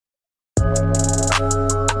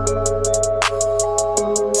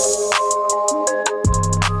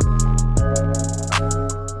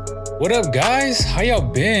What up, guys? How y'all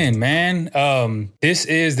been, man? This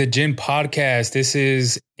is the Gin Podcast. This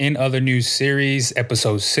is In Other News series,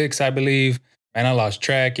 episode 6, I believe. And I lost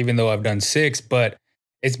track, even though I've done 6, but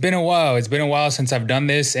it's been a while. It's been a while since I've done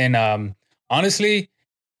this. And honestly,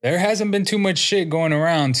 there hasn't been too much shit going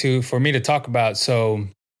around for me to talk about. So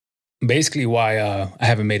basically why I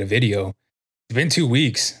haven't made a video. It's been 2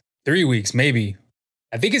 weeks, 3 weeks, maybe.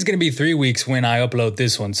 I think it's going to be 3 weeks when I upload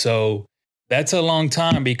this one. So that's a long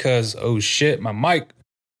time because, oh shit, my mic.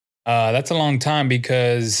 That's a long time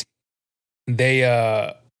because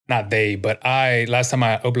last time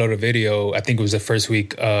I uploaded a video, I think it was the first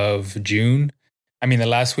week of June. I mean, the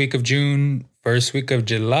last week of June, first week of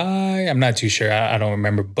July. I'm not too sure. I don't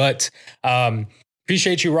remember, but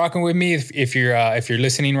appreciate you rocking with me if you're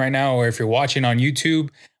listening right now or if you're watching on YouTube.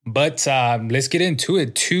 But let's get into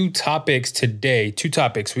it. 2 topics today. 2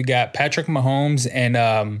 topics. We got Patrick Mahomes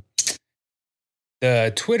and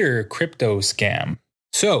the Twitter crypto scam.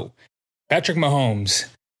 So, Patrick Mahomes,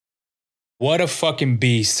 what a fucking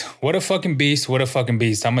beast. What a fucking beast. What a fucking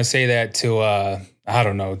beast. I'm going to say that till, I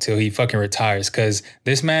don't know, till he fucking retires, because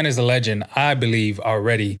this man is a legend, I believe,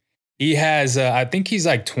 already. He has, I think he's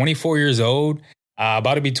like 24 years old,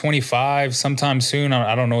 about to be 25 sometime soon.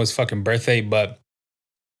 I don't know his fucking birthday, but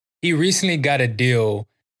he recently got a deal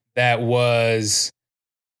that was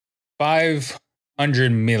 $500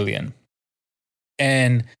 million.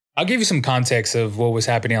 And I'll give you some context of what was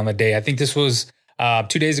happening on the day. I think this was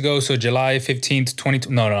 2 days ago, so July 15th,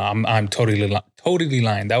 2020. No, I'm totally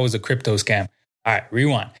lying. That was a crypto scam. All right,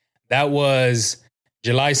 rewind. That was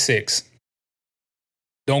July 6th.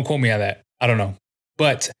 Don't quote me on that. I don't know.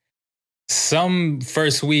 But some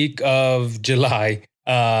first week of July,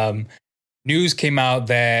 news came out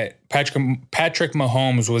that Patrick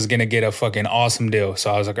Mahomes was going to get a fucking awesome deal.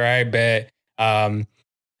 So I was like, all right, bet.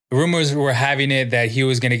 Rumors were having it that he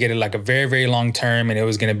was going to get it like a very, very long term, and it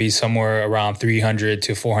was going to be somewhere around 300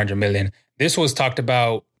 to 400 million. This was talked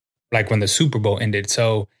about like when the Super Bowl ended.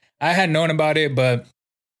 So I had known about it, but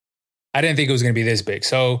I didn't think it was going to be this big.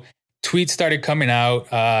 So tweets started coming out,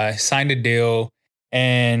 signed a deal.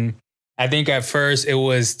 And I think at first it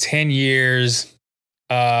was 10 years,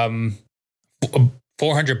 400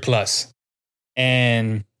 plus.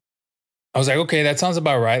 And I was like, okay, that sounds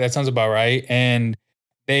about right. And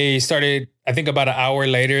they started, I think about an hour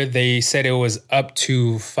later, they said it was up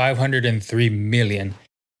to 503 million.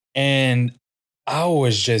 And I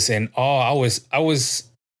was just in awe. I was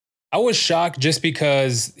shocked just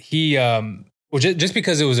because just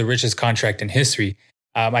because it was the richest contract in history.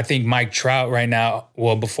 I think Mike Trout right now,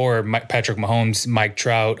 well, before Patrick Mahomes, Mike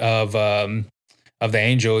Trout of the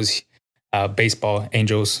Angels, baseball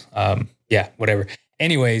Angels, whatever.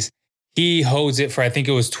 Anyways, he holds it for, I think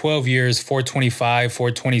it was 12 years, 425,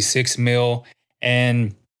 426 mil.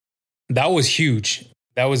 And that was huge.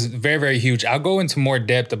 That was very, very huge. I'll go into more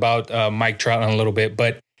depth about Mike Trout in a little bit,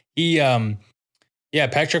 but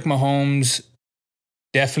Patrick Mahomes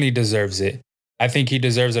definitely deserves it. I think he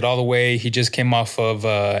deserves it all the way. He just came off of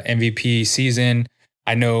MVP season.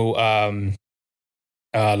 I know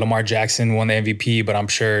Lamar Jackson won the MVP, but I'm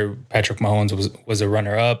sure Patrick Mahomes was a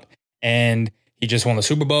runner-up. And he just won the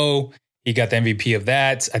Super Bowl. He got the MVP of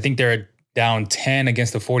that. I think they're down 10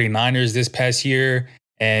 against the 49ers this past year.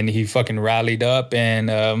 And he fucking rallied up and,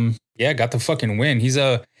 got the fucking win.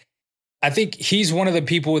 I think he's one of the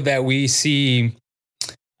people that we see,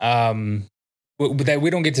 that we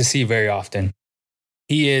don't get to see very often.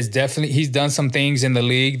 He's done some things in the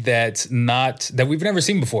league that we've never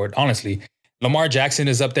seen before, honestly. Lamar Jackson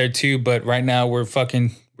is up there too, but right now we're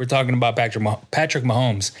talking about Patrick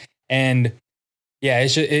Mahomes. And yeah,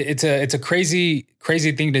 it's a crazy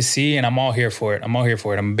thing to see, and I'm all here for it. I'm a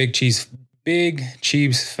big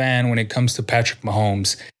Chiefs fan when it comes to Patrick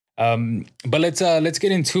Mahomes. But let's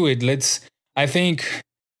get into it. I think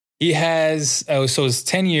he has so it's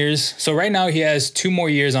 10 years. So right now he has 2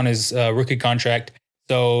 more years on his rookie contract.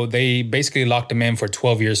 So they basically locked him in for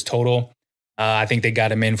 12 years total. I think they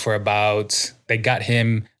got him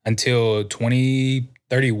until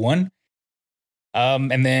 2031.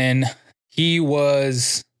 And then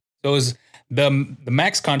the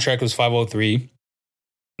max contract was 503.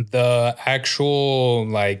 The actual,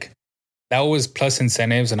 that was plus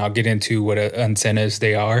incentives, and I'll get into what incentives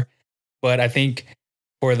they are. But I think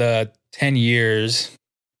for the 10 years,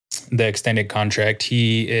 the extended contract,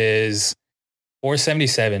 he is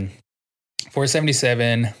 477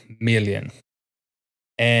 million.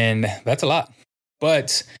 And that's a lot.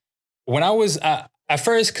 But when I was at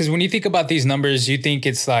first, because when you think about these numbers, you think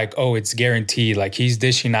it's like, oh, it's guaranteed. Like he's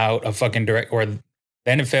dishing out a fucking direct, or the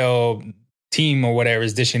NFL team or whatever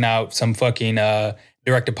is dishing out some fucking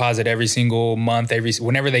direct deposit every single month,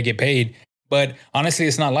 whenever they get paid. But honestly,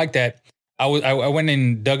 it's not like that. I went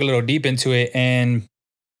and dug a little deep into it, and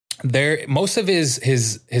most of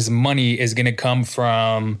his money is going to come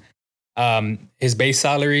from his base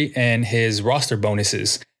salary and his roster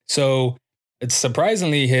bonuses. So it's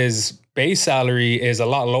surprisingly, his base salary is a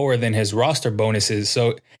lot lower than his roster bonuses.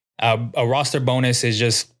 So a roster bonus is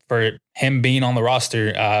just for him being on the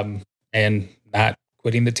roster and not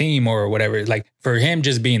quitting the team or whatever. Like for him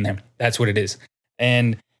just being there, that's what it is.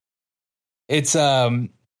 And it's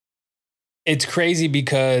crazy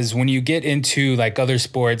because when you get into like other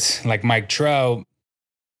sports, like Mike Trout,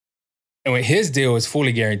 and his deal is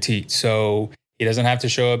fully guaranteed, so he doesn't have to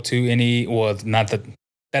show up to any. Well, not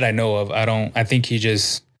that I know of. I think he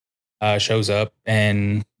just shows up,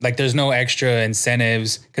 and like there's no extra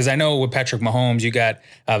incentives. Because I know with Patrick Mahomes, you got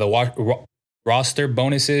the roster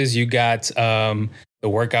bonuses, you got the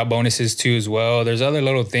workout bonuses too as well. There's other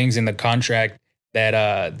little things in the contract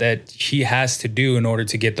that he has to do in order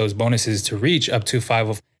to get those bonuses to reach up to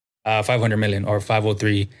 500 million or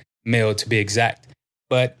 503 mil to be exact.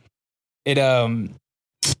 But it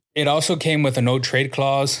also came with a no trade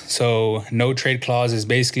clause. So no trade clause is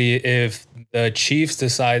basically if the Chiefs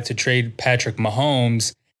decide to trade Patrick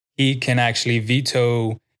Mahomes, he can actually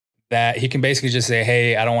veto that. He can basically just say,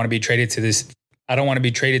 "Hey, I don't want to be traded to this. I don't want to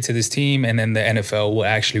be traded to this team," and then the NFL will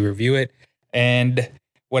actually review it. And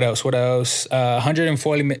what else?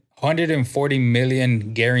 140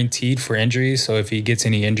 million guaranteed for injuries. So if he gets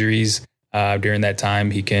any injuries during that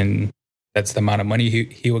time, that's the amount of money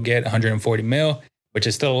he will get, 140 mil, which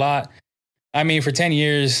is still a lot. I mean, for 10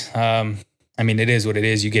 years, it is what it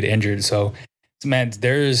is. You get injured. So, man,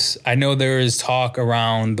 I know there is talk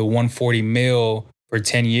around the 140 mil for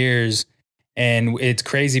 10 years. And it's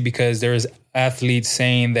crazy because there's athletes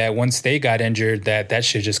saying that once they got injured, that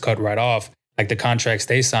should just cut right off. Like the contracts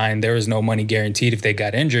they signed, there was no money guaranteed if they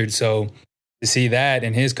got injured. So to see that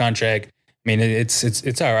in his contract, I mean,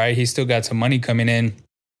 it's all right. He's still got some money coming in.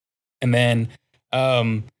 And then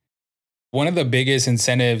one of the biggest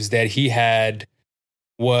incentives that he had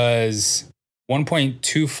was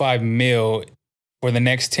 1.25 mil for the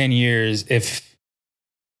next 10 years if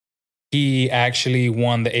he actually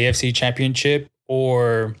won the AFC Championship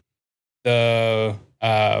or the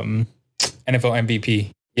NFL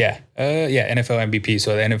MVP. NFL MVP.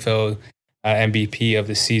 So the NFL MVP of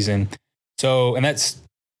the season. So, and that's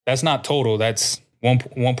not total. That's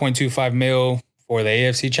 1.25 mil for the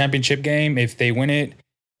AFC Championship game if they win it,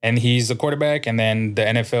 and he's the quarterback, and then the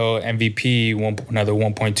NFL MVP another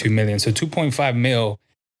 1.2 million. So 2.5 mil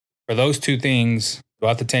for those two things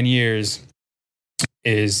throughout the 10 years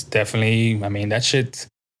is definitely. I mean, that shit.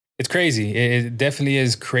 It's crazy. It definitely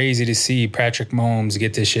is crazy to see Patrick Mahomes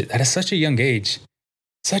get this shit at such a young age.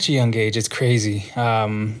 Such a young age. It's crazy.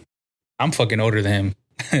 I'm fucking older than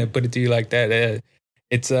him. Put it to you like that.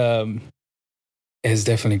 It's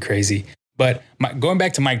definitely crazy. But going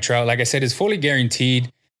back to Mike Trout, like I said, it's fully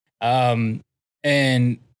guaranteed. And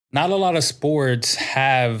not a lot of sports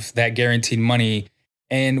have that guaranteed money.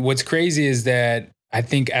 And what's crazy is that I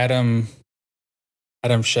think Adam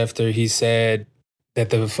Schefter, he said that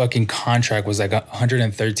the fucking contract was like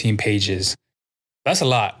 113 pages. That's a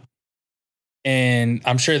lot. And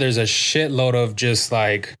I'm sure there's a shitload of just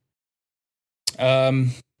like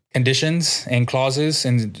conditions and clauses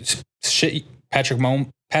and shit Patrick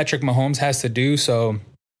Mahomes has to do. So,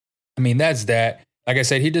 I mean, that's that. Like I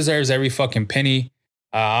said, he deserves every fucking penny.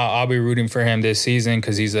 I'll be rooting for him this season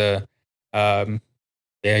because he's a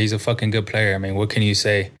fucking good player. I mean, what can you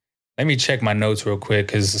say? Let me check my notes real quick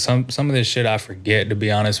because some of this shit I forget, to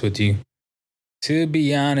be honest with you. To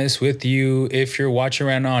be honest with you, if you're watching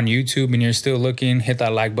right now on YouTube and you're still looking, hit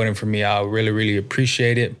that like button for me. I'll really, really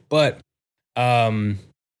appreciate it. But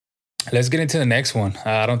let's get into the next one.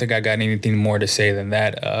 I don't think I got anything more to say than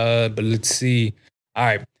that. But let's see. All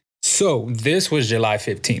right. So this was July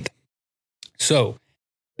 15th. So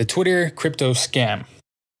the Twitter crypto scam.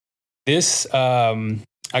 This, I'll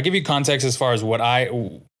give you context as far as what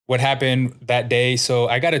happened that day. So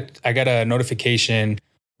I got a notification,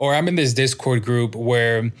 or I'm in this Discord group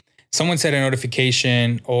where someone sent a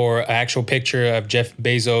notification or an actual picture of Jeff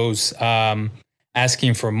Bezos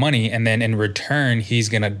asking for money, and then in return he's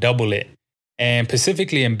gonna double it, and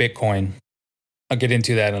specifically in Bitcoin. I'll get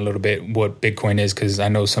into that in a little bit, what Bitcoin is, because I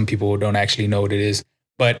know some people don't actually know what it is.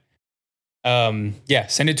 But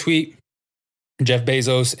send a tweet, Jeff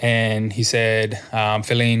Bezos, and he said, I'm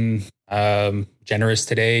feeling generous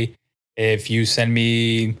today. If you send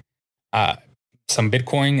me some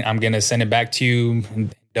Bitcoin, I'm going to send it back to you,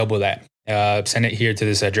 double that. Send it here to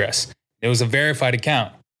this address. It was a verified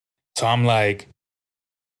account. So I'm like,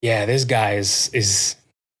 yeah, this guy is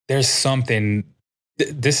there's something.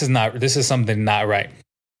 This is something not right.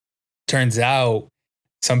 Turns out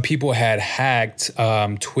some people had hacked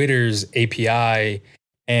Twitter's API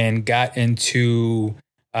and got into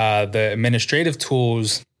the administrative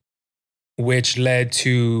tools, which led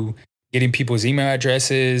to getting people's email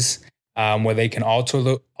addresses, where they can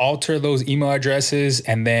alter those email addresses,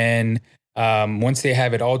 and then once they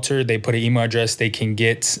have it altered, they put an email address they can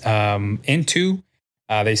get into.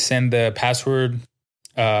 They send the password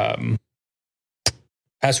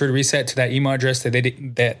reset to that email address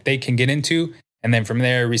that they can get into, and then from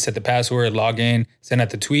there reset the password, log in, send out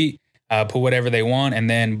the tweet, put whatever they want, and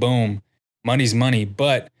then boom, money's money.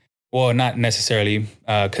 But well, not necessarily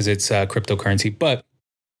because it's cryptocurrency, but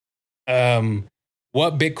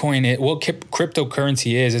what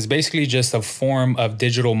cryptocurrency is basically just a form of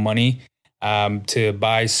digital money to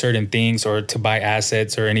buy certain things or to buy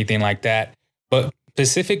assets or anything like that. But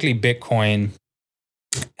specifically, Bitcoin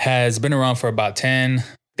has been around for about 10. I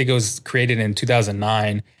think it was created in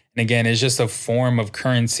 2009. And again, it's just a form of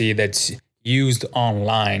currency that's used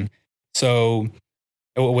online. So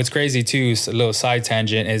what's crazy too, a little side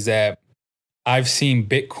tangent, is that I've seen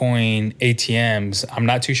Bitcoin ATMs. I'm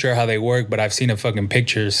not too sure how they work, but I've seen a fucking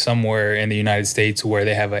picture somewhere in the United States where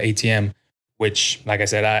they have an ATM, which, like I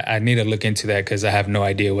said, I need to look into that because I have no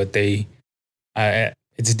idea what they,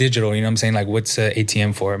 it's digital, you know what I'm saying? Like, what's an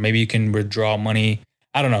ATM for? Maybe you can withdraw money.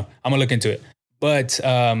 I don't know. I'm going to look into it. But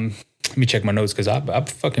let me check my notes because I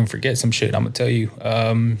fucking forget some shit. I'm going to tell you.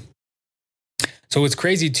 So what's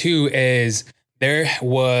crazy too is there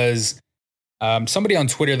was somebody on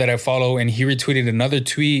Twitter that I follow, and he retweeted another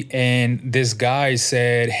tweet, and this guy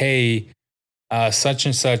said, hey, such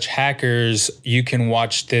and such hackers, you can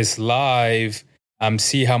watch this live,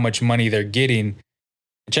 see how much money they're getting.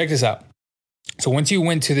 Check this out. So once you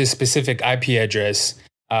went to this specific IP address,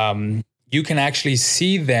 you can actually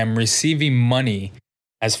see them receiving money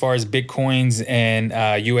as far as Bitcoins and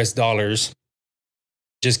US dollars.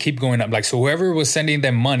 Just keep going up. Like, so whoever was sending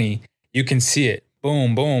them money, you can see it.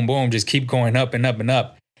 Boom, boom, boom. Just keep going up and up and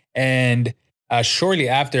up. And shortly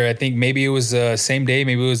after, I think maybe it was the same day,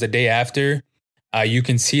 maybe it was the day after, you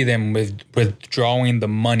can see them withdrawing the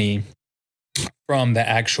money from the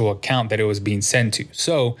actual account that it was being sent to.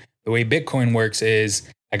 So the way Bitcoin works is,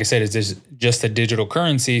 like I said, it's just a digital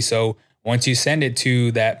currency. So once you send it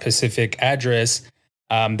to that specific address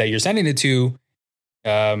that you're sending it to,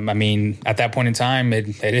 I mean, at that point in time,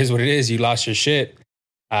 it is what it is. You lost your shit.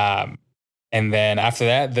 And then after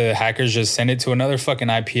that, the hackers just send it to another fucking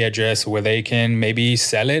IP address where they can maybe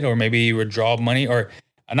sell it or maybe withdraw money, or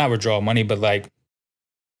not withdraw money, but like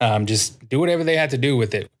just do whatever they had to do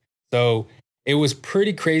with it. So it was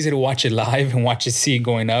pretty crazy to watch it live and watch it see it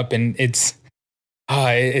going up. And it's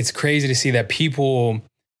crazy to see that people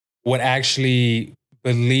would actually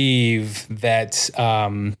believe that,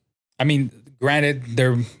 I mean, granted,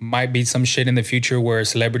 there might be some shit in the future where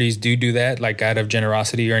celebrities do that, like out of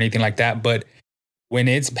generosity or anything like that. But when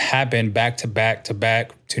it's happened back to back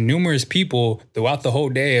to numerous people throughout the whole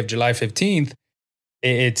day of July 15th,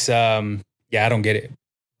 it's, I don't get it.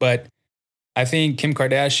 But I think Kim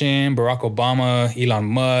Kardashian, Barack Obama, Elon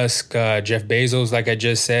Musk, Jeff Bezos, like I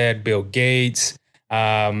just said, Bill Gates,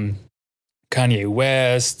 Kanye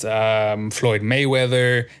West, Floyd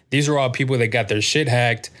Mayweather, these are all people that got their shit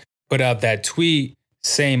hacked, put out that tweet,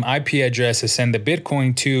 same IP address to send the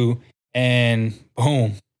Bitcoin to, and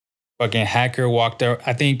boom, fucking hacker walked out.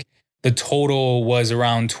 I think the total was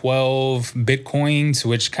around 12 Bitcoins,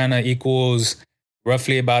 which kind of equals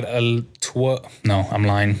roughly about no, I'm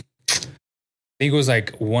lying. I think it was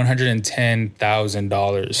like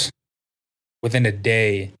 $110,000 within a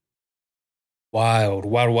day. Wild.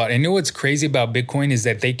 And you know what's crazy about Bitcoin is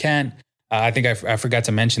that they can't, I think I forgot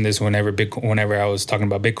to mention this whenever I was talking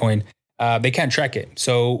about Bitcoin, they can't track it.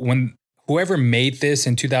 So when whoever made this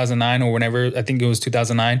in 2009 or whenever, I think it was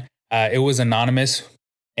 2009, it was anonymous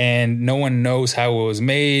and no one knows how it was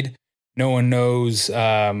made. No one knows.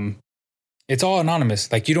 It's all anonymous.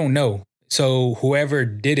 Like, you don't know. So whoever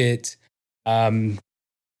did it, I'm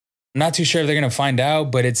not too sure if they're going to find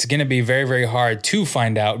out, but it's going to be very, very hard to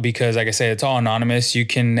find out because, like I said, it's all anonymous. You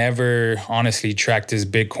can never honestly track this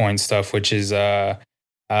Bitcoin stuff, which is,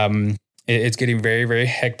 it's getting very, very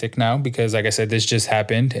hectic now because, like I said, this just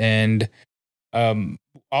happened. And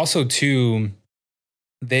also, too,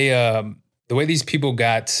 the way these people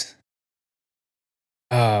got,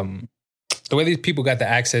 the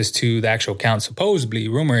access to the actual account, supposedly,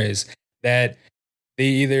 rumor is that they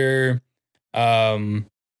either, one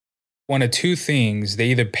of two things. They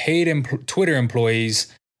either paid Twitter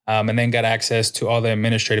employees and then got access to all the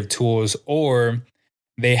administrative tools, or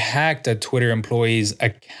they hacked a Twitter employee's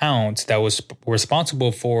account that was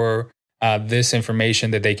responsible for this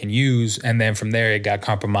information that they can use. And then from there, it got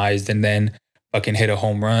compromised and then fucking hit a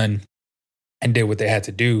home run and did what they had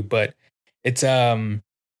to do. But it's,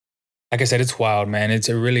 like I said, it's wild, man. It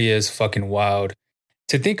really is fucking wild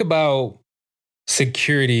to think about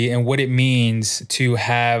security and what it means to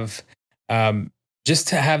have, just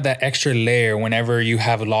to have that extra layer whenever you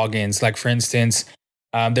have logins. Like, for instance,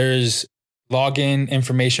 there's login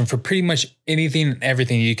information for pretty much anything and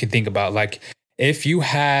everything you can think about. Like, if you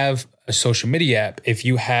have a social media app,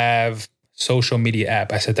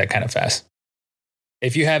 I said that kind of fast.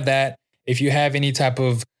 If you have that, if you have any type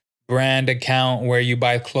of brand account where you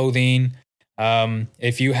buy clothing,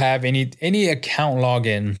 if you have any account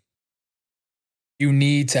login, you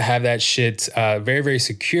need to have that shit very, very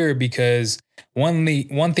secure, because one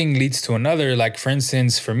thing leads to another. Like, for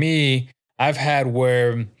instance, for me, I've had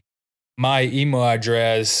where my email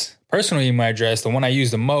address, personal email address, the one I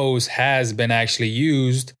use the most, has been actually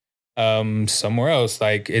used somewhere else.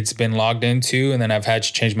 Like, it's been logged into, and then I've had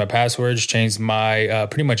to change my passwords, change my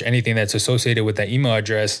pretty much anything that's associated with that email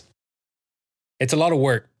address. It's a lot of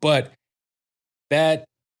work, but that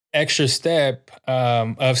extra step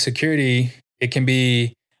of security, it can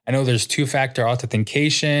be, I know there's 2-factor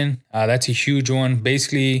authentication. That's a huge one.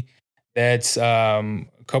 Basically, that's a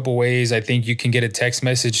couple ways. I think you can get a text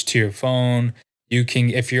message to your phone. You can,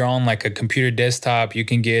 if you're on like a computer desktop, you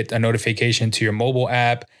can get a notification to your mobile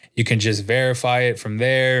app. You can just verify it from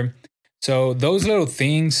there. So those little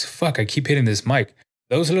things, fuck, I keep hitting this mic.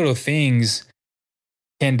 Those little things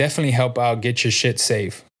can definitely help out get your shit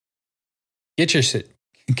safe.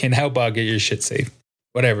 Can help out get your shit safe.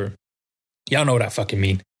 Whatever. Y'all know what I fucking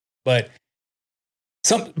mean. But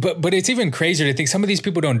it's even crazier to think some of these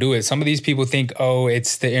people don't do it. Some of these people think, oh,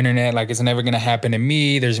 it's the internet, like it's never going to happen to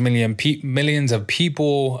me. There's millions of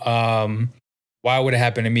people. Why would it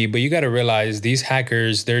happen to me? But you got to realize these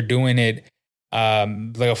hackers, they're doing it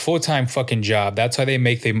like a full-time fucking job. That's how they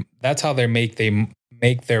make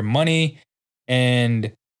their money.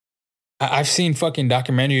 And I've seen fucking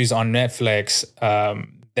documentaries on Netflix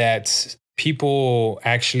that people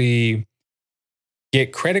actually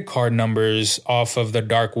get credit card numbers off of the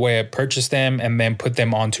dark web, purchase them, and then put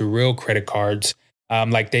them onto real credit cards.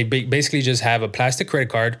 Like they basically just have a plastic credit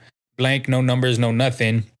card, blank, no numbers, no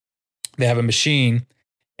nothing. They have a machine,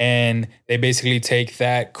 and they basically take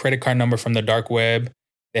that credit card number from the dark web.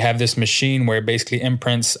 They have this machine where it basically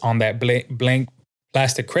imprints on that blank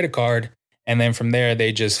plastic credit card. And then from there,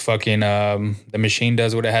 they just fucking, the machine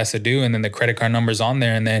does what it has to do. And then the credit card number's on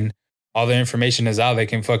there. And then all the information is out. They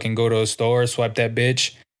can fucking go to a store, swipe that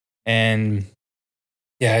bitch. And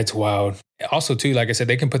yeah, it's wild. Also, too, like I said,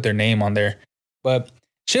 they can put their name on there. But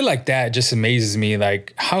shit like that just amazes me.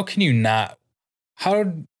 Like, how can you not, how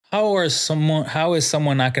is someone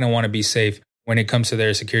not going to want to be safe when it comes to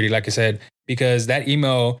their security? Like I said, because that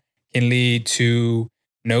email can lead to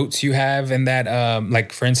notes you have in that,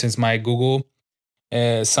 like for instance, my Google,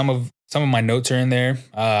 some of my notes are in there.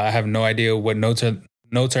 I have no idea what notes are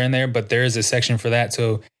in there, but there is a section for that.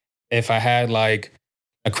 So if I had like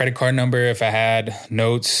a credit card number, if I had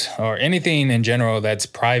notes or anything in general that's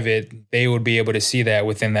private, they would be able to see that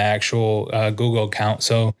within the actual Google account.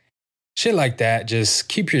 So shit like that, just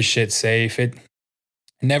keep your shit safe. It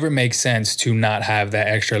never makes sense to not have that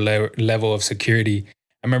extra level of security.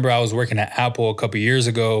 I remember I was working at Apple a couple of years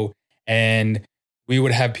ago, and we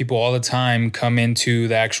would have people all the time come into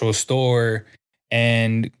the actual store,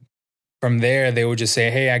 and from there they would just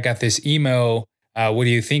say, "Hey, I got this email. What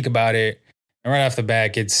do you think about it?" And right off the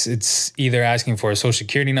bat, it's either asking for a social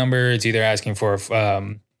security number, it's either asking for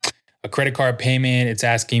a credit card payment, it's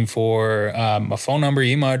asking for a phone number,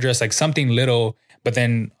 email address, like something little, but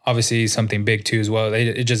then obviously something big too as well.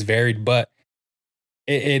 It just varied, but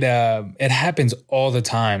it happens all the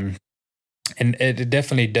time, and it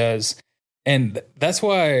definitely does. And that's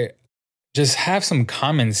why just have some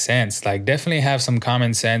common sense. Like, definitely have some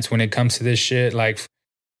common sense when it comes to this shit. Like,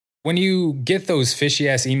 when you get those fishy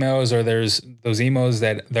ass emails, or there's those emails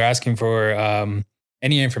that they're asking for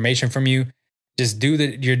any information from you, just do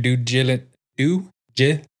your due diligence.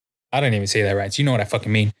 I don't even say that right. So you know what I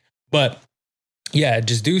fucking mean. But yeah,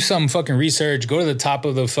 just do some fucking research. Go to the top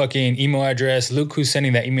of the fucking email address. Look who's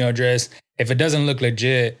sending that email address. If it doesn't look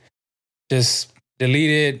legit, just delete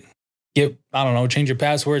it. Change your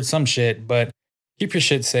password, some shit. But keep your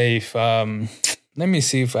shit safe. Let me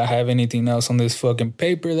see if I have anything else on this fucking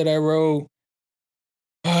paper that I wrote.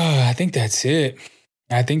 I think that's it.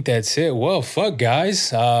 Well, fuck,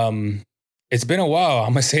 guys. it's been a while.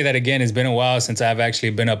 I'm gonna say that again. It's been a while since I've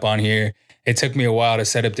actually been up on here. It took me a while to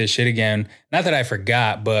set up this shit again. Not that I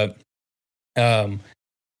forgot, but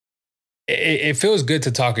it feels good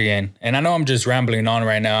to talk again. And I know I'm just rambling on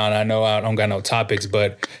right now, and I know I don't got no topics,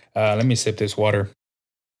 but let me sip this water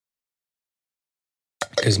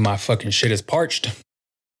because my fucking shit is parched.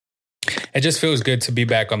 It just feels good to be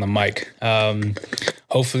back on the mic.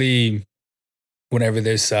 Hopefully, whenever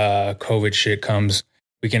this COVID shit comes,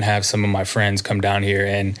 we can have some of my friends come down here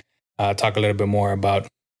and talk a little bit more about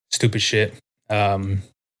stupid shit.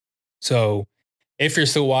 So if you're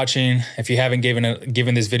still watching, if you haven't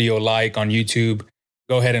given this video a like on YouTube,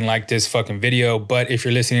 go ahead and like this fucking video. But if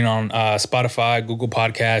you're listening on Spotify, Google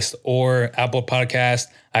Podcast, or Apple Podcast,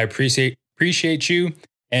 I appreciate you.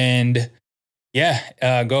 And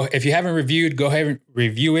yeah, go if you haven't reviewed, go ahead and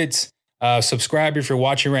review it. Subscribe if you're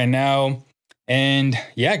watching right now. And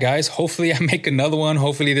yeah, guys, hopefully I make another one.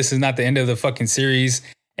 Hopefully this is not the end of the fucking series,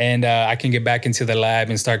 and I can get back into the lab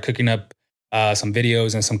and start cooking up some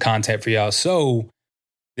videos and some content for y'all. So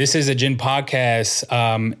this is a Gin Podcast.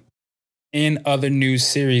 In Other News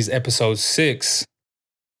Series, episode 6.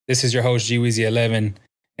 This is your host, G Weezy 11.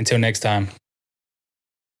 Until next time.